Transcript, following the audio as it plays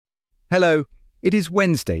Hello, it is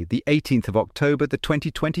Wednesday, the 18th of October,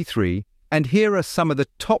 2023, and here are some of the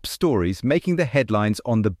top stories making the headlines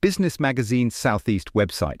on the Business Magazine Southeast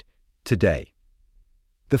website today.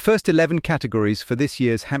 The first 11 categories for this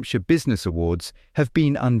year's Hampshire Business Awards have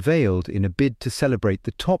been unveiled in a bid to celebrate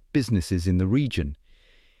the top businesses in the region.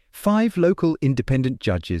 5 local independent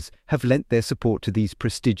judges have lent their support to these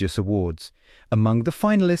prestigious awards. Among the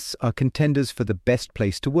finalists are contenders for the Best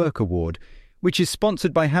Place to Work Award, which is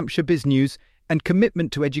sponsored by Hampshire Business News and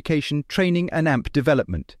Commitment to Education, Training and AMP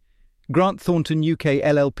Development. Grant Thornton UK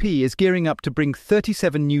LLP is gearing up to bring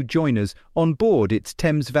 37 new joiners on board its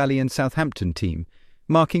Thames Valley and Southampton team,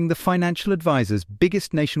 marking the financial advisor's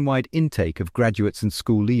biggest nationwide intake of graduates and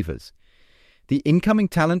school leavers. The incoming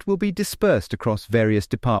talent will be dispersed across various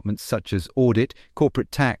departments such as audit,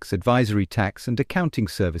 corporate tax, advisory tax and accounting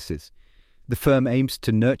services. The firm aims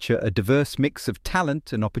to nurture a diverse mix of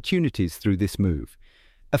talent and opportunities through this move.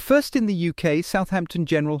 A first in the UK, Southampton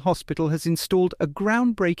General Hospital has installed a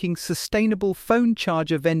groundbreaking sustainable phone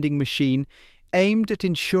charger vending machine aimed at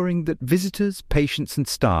ensuring that visitors, patients and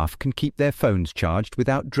staff can keep their phones charged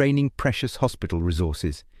without draining precious hospital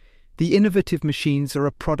resources. The innovative machines are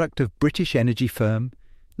a product of British energy firm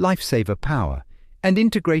Lifesaver Power and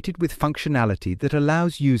integrated with functionality that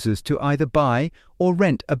allows users to either buy or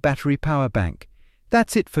rent a battery power bank.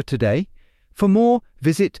 That's it for today. For more,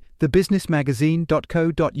 visit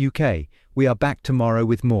thebusinessmagazine.co.uk. We are back tomorrow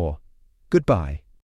with more. Goodbye.